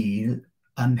feel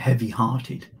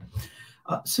heavy-hearted,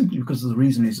 simply because the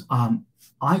reason is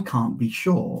I can't be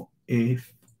sure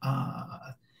if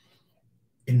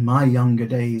in my younger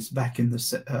days, back in the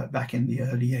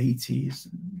early 80s,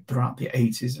 throughout the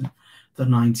 80s and the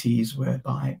 90s,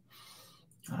 whereby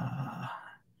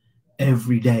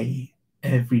every day,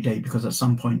 because at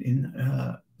some point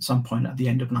at the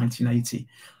end of 1980,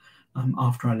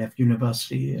 after I left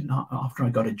university and after I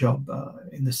got a job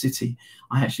in the city,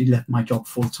 I actually left my job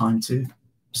full-time to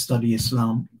study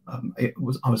Islam. I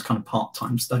was kind of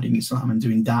part-time studying Islam and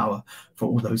doing dawah for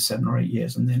all those 7 or 8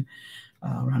 years. And then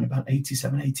around about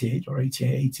 87, 88 or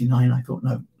 88, 89, I thought,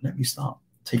 no, let me start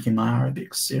taking my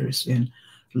Arabic seriously and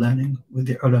learning with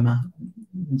the ulama.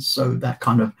 And so that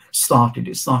kind of started.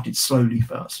 It started slowly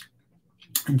first.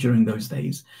 And during those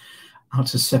days,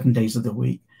 out of 7 days of the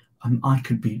week, I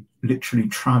could be literally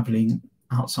traveling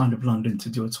outside of London to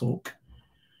do a talk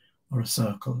or a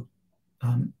circle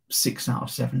 6 out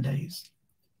of 7 days,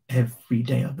 every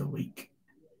day of the week,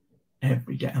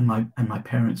 every day. And my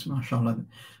parents, mashallah,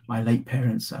 my late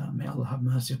parents, may Allah have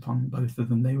mercy upon both of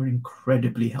them, they were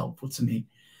incredibly helpful to me,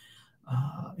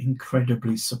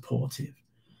 incredibly supportive.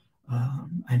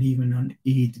 And even on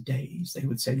Eid days, they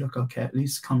would say, look, okay, at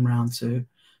least come round to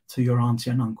your auntie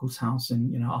and uncle's house,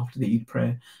 and after the Eid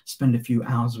prayer, spend a few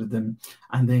hours with them,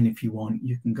 and then if you want,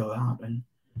 you can go out and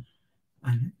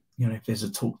if there's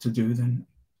a talk to do, then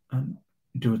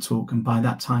do a talk. And by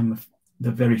that time,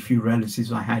 the very few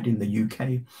relatives I had in the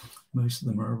UK, most of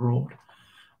them are abroad,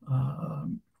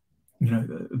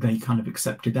 they kind of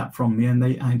accepted that from me, and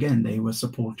they were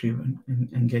supportive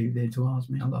and gave their du'as.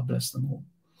 May Allah bless them all.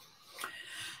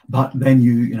 But then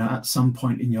at some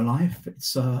point in your life,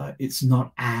 it's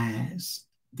not as,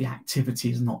 the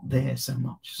activity is not there so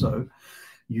much. So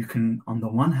you can, on the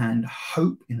one hand,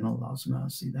 hope in Allah's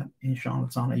mercy that inshallah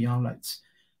ta'ala, ya Allah,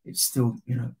 it's still,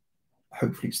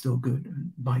 hopefully it's still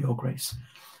good by your grace.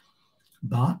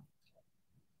 But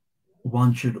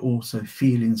one should also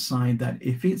feel inside that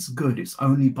if it's good, it's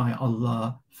only by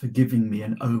Allah forgiving me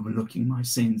and overlooking my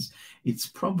sins. It's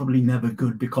probably never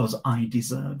good because I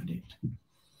deserved it.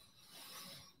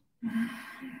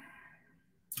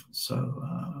 So,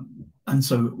 and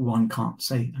so one can't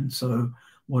say. And so,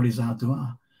 what is our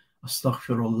dua?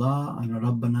 Astaghfirullah and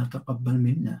Rabbana taqabbal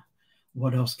minna.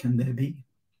 What else can there be?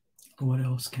 What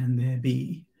else can there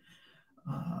be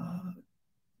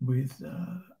with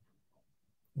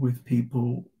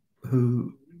people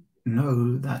who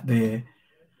know that they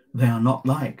are not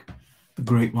like the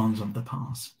great ones of the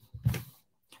past,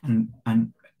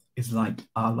 and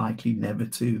are likely never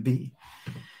to be.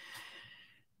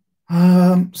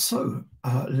 So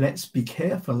let's be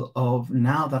careful of,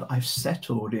 now that I've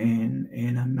settled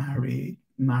in a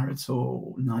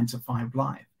marital 9-to-5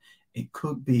 life, it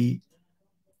could be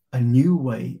a new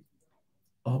way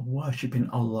of worshipping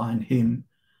Allah and Him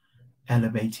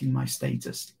elevating my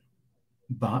status,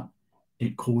 but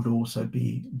it could also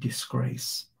be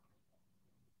disgrace.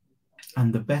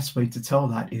 And the best way to tell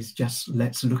that is just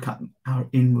let's look at our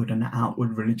inward and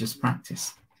outward religious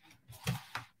practice.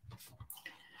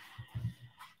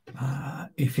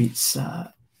 If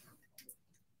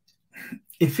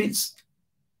it's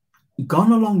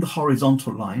gone along the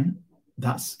horizontal line,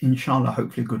 that's inshallah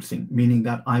hopefully a good thing, meaning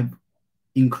that I've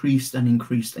increased and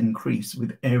increased and increased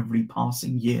with every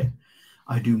passing year.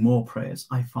 I do more prayers,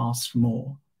 I fast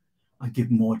more, I give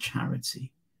more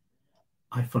charity,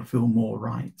 I fulfill more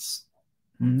rights.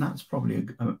 And that's probably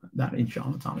that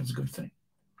inshallah ta'ala is a good thing.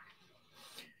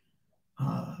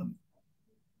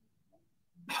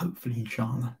 Hopefully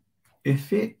inshallah.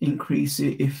 If it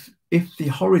increases, if the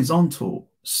horizontal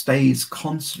stays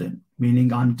constant,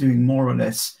 meaning I'm doing more or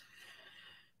less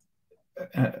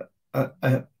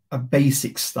a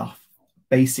basic stuff,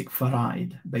 basic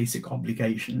faraid, basic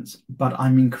obligations, but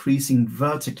I'm increasing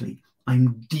vertically,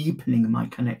 I'm deepening my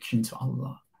connection to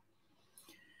Allah.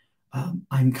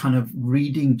 I'm kind of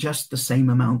reading just the same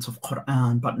amount of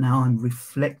Quran, but now I'm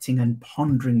reflecting and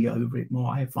pondering over it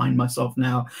more. I find myself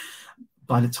now,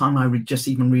 by the time I just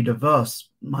even read a verse,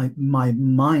 my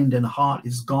mind and heart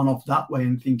is gone off that way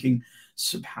and thinking,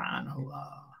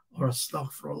 Subhanallah, or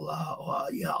Astaghfirullah, or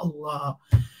Ya Allah,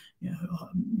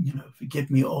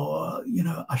 forgive me, or,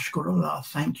 Ashkurullah,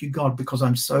 thank you, God, because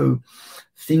I'm so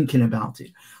thinking about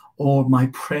it. Or my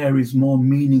prayer is more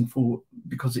meaningful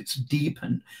because it's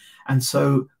deepened. And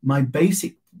so my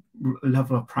basic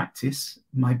level of practice,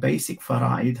 my basic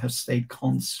faraid has stayed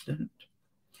constant.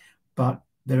 But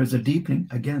there is a deepening,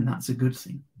 again, that's a good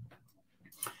thing.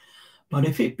 But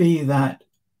if it be that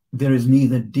there is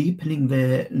neither deepening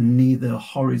there, neither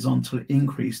horizontal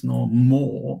increase nor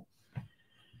more,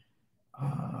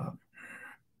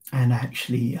 and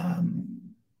actually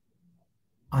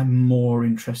I'm more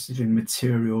interested in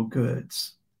material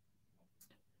goods,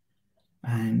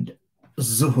 and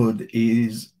zuhud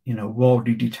is,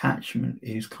 worldly detachment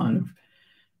is kind of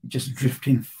just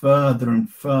drifting further and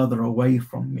further away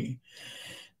from me.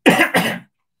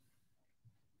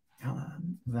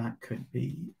 That could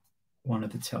be one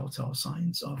of the telltale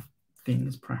signs of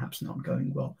things perhaps not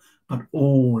going well. But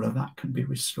all of that can be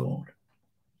restored.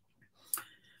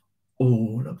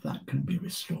 All of that can be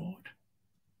restored.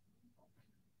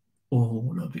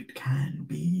 All of it can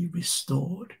be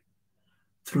restored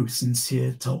through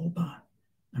sincere tawbah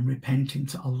and repenting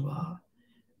to Allah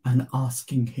and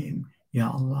asking Him,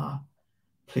 Ya Allah,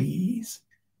 please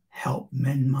help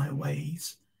mend my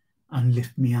ways and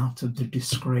lift me out of the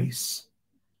disgrace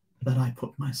that I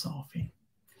put myself in.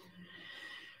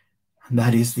 And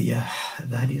that is the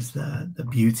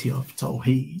beauty of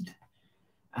Tawheed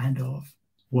and of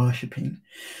worshipping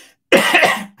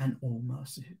an all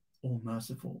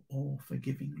merciful, all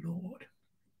forgiving Lord.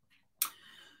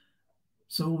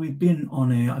 So I've been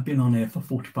on air for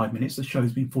 45 minutes. The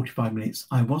show's been 45 minutes.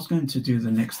 I was going to do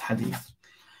the next hadith,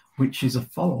 which is a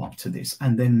follow-up to this,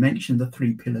 and then mention the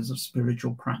 3 pillars of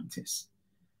spiritual practice.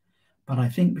 But I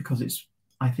think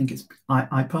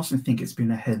I personally think it's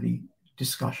been a heavy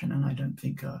discussion, and I don't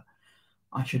think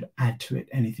I should add to it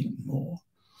anything more.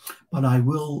 But I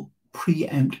will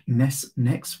preempt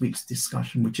next week's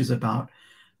discussion, which is about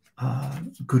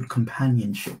good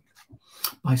companionship,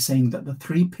 by saying that the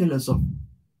 3 pillars of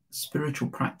spiritual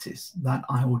practice that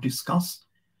I will discuss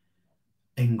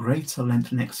in greater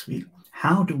length next week.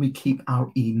 How do we keep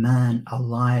our Iman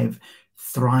alive,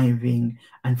 thriving,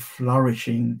 and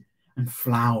flourishing and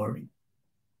flowering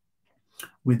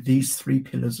with these 3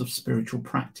 pillars of spiritual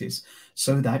practice,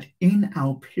 so that in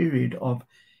our period of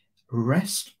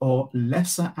rest or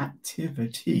lesser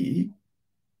activity,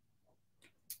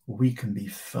 we can be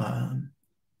firm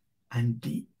and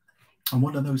deep And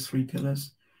what are those 3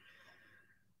 pillars?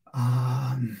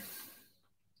 Ada'ul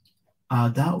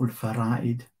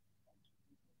fara'id.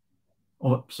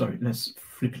 Oh, sorry, let's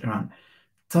flip it around.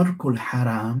 Tarkul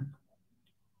haram,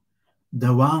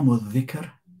 dawamul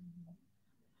dhikr,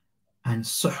 and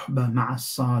suhba ma'a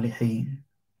salihin.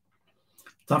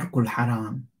 Tarkul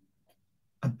haram,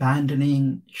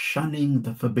 abandoning, shunning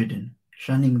the forbidden,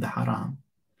 shunning the haram,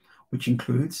 which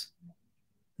includes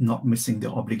not missing the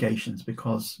obligations,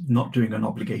 because not doing an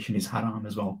obligation is haram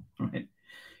as well, right?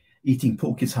 Eating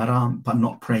pork is haram, but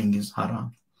not praying is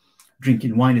haram.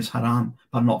 Drinking wine is haram,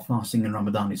 but not fasting in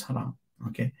Ramadan is haram,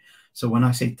 okay? So when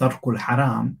I say tarkul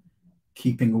haram,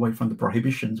 keeping away from the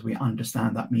prohibitions, we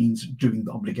understand that means doing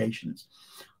the obligations.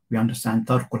 We understand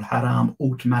tarkul haram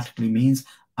automatically means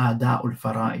ada'ul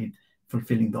fara'id,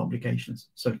 fulfilling the obligations.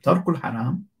 So tarkul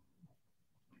haram,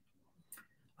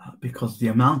 because the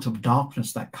amount of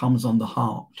darkness that comes on the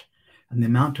heart and the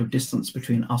amount of distance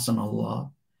between us and Allah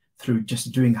through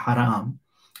just doing haram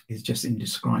is just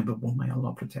indescribable. May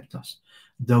Allah protect us.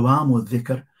 Dawamul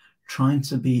dhikr, trying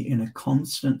to be in a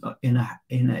constant, in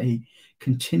a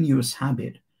continuous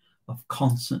habit of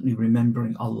constantly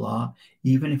remembering Allah,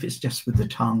 even if it's just with the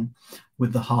tongue,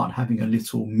 with the heart having a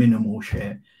little minimal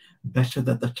share. Better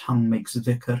that the tongue makes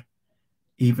dhikr,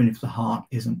 even if the heart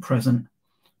isn't present,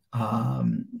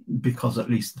 because at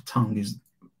least the tongue is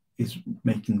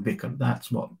making dhikr. That's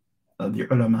what the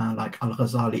ulama like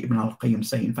Al-Ghazali, Ibn al-Qayyim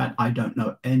say. In fact, I don't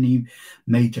know any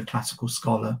major classical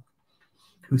scholar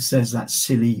who says that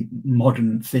silly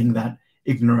modern thing that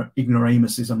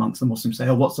ignoramuses amongst the Muslims say,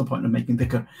 oh, what's the point of making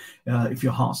dhikr if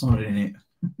your heart's not in it?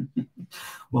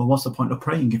 Well, what's the point of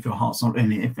praying if your heart's not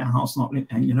in it? If your heart's not in it,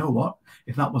 and you know what?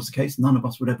 If that was the case, none of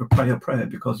us would ever pray a prayer,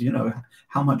 because you know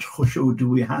how much khushu do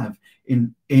we have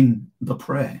in the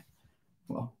prayer?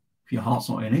 Well, if your heart's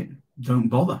not in it, don't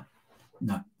bother.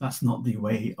 No, that's not the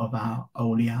way of our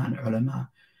awliya and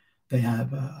ulama. They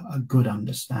have a good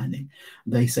understanding.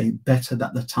 They say better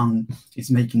that the tongue is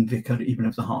making dhikr even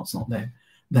if the heart's not there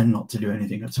than not to do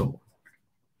anything at all.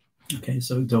 Okay,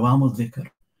 so dawamul dhikr,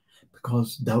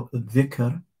 because the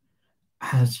dhikr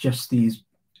has just these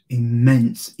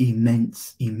immense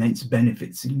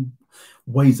benefits in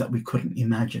ways that we couldn't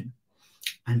imagine.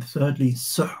 And thirdly,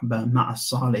 suhba ma'a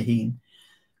salihin,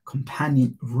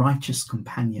 righteous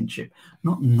companionship,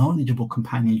 not knowledgeable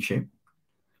companionship,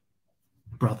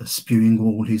 brother spewing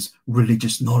all his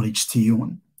religious knowledge to you.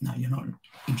 And no, you're not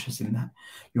interested in that.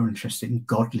 You're interested in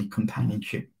godly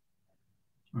companionship,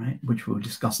 right? Which we'll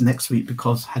discuss next week,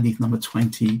 because hadith number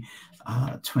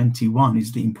 21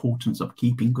 is the importance of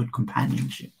keeping good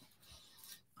companionship.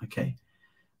 Okay.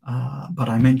 But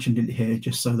I mentioned it here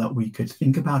just so that we could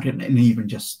think about it and even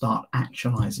just start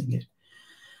actualizing it.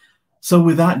 So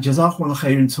with that, jazakumullah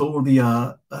khairan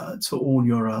to all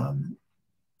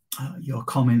your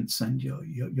comments and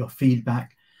your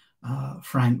feedback.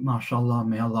 Frank, mashallah,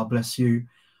 may Allah bless you.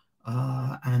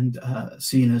 And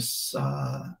Sinus,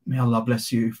 may Allah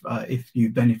bless you if you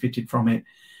benefited from it,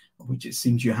 which it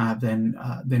seems you have. Then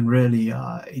really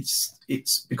it's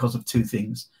because of 2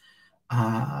 things: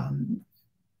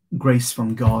 grace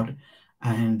from God,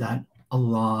 and that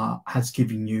Allah has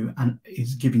given you and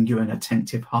is giving you an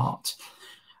attentive heart.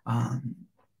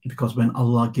 Because when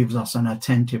Allah gives us an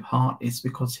attentive heart, it's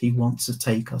because He wants to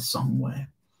take us somewhere.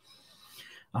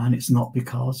 And it's not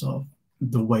because of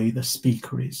the way the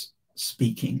speaker is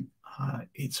speaking.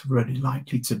 It's really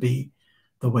likely to be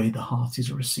the way the heart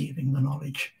is receiving the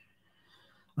knowledge.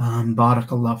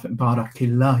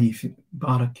 Barakillahi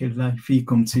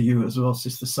fikum to you as well,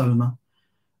 Sister Salma.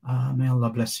 May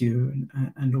Allah bless you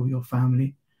and all your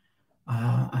family.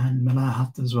 And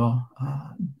Malahat as well.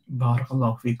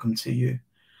 Barakallahu fikum to you.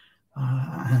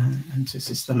 And to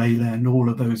Sister Layla and all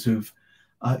of those who've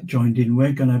joined in.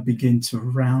 We're going to begin to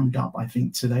round up, I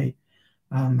think, today.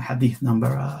 Hadith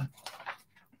number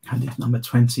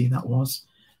 20, that was.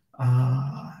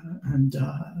 And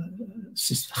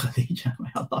Sister Khadija, may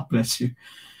Allah bless you.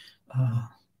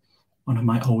 One of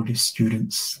my oldest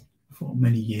students for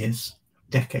many years,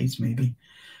 decades maybe,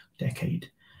 Sister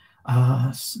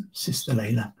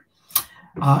Layla.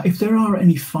 If there are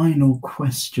any final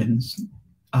questions,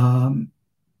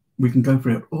 we can go for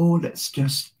it, or let's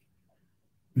just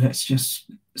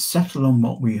settle on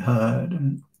what we heard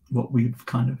and what we've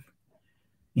kind of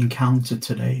encountered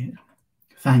today.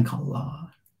 Thank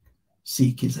Allah,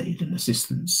 seek His aid and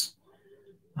assistance,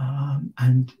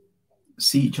 and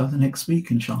see each other next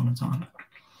week, inshallah ta'ala.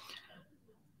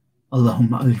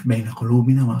 اللهم ألف بين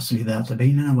قلوبنا وأصلح ذات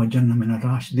بيننا وجعلنا من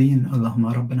الراشدين. اللهم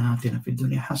ربنا آتنا في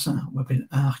الدنيا حسنة وفي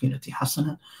الآخرة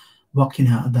حسنة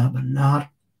وقنا عذاب النار.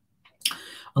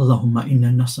 اللهم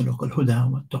إنا نسألك الهدى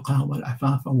والتقى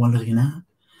والعفاف والغنى.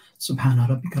 سبحان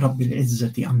ربك رب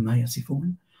العزة عما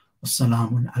يصفون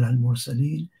والسلام على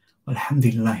المرسلين والحمد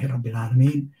لله رب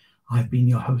العالمين. I've been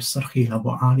your host, Surkheel Abu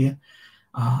Aaliyah.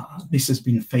 This has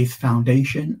been Faith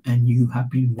Foundation, and you have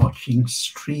been watching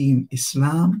Stream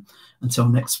Islam. Until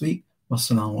next week,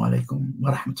 wassalamu alaikum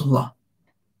wa rahmatullah.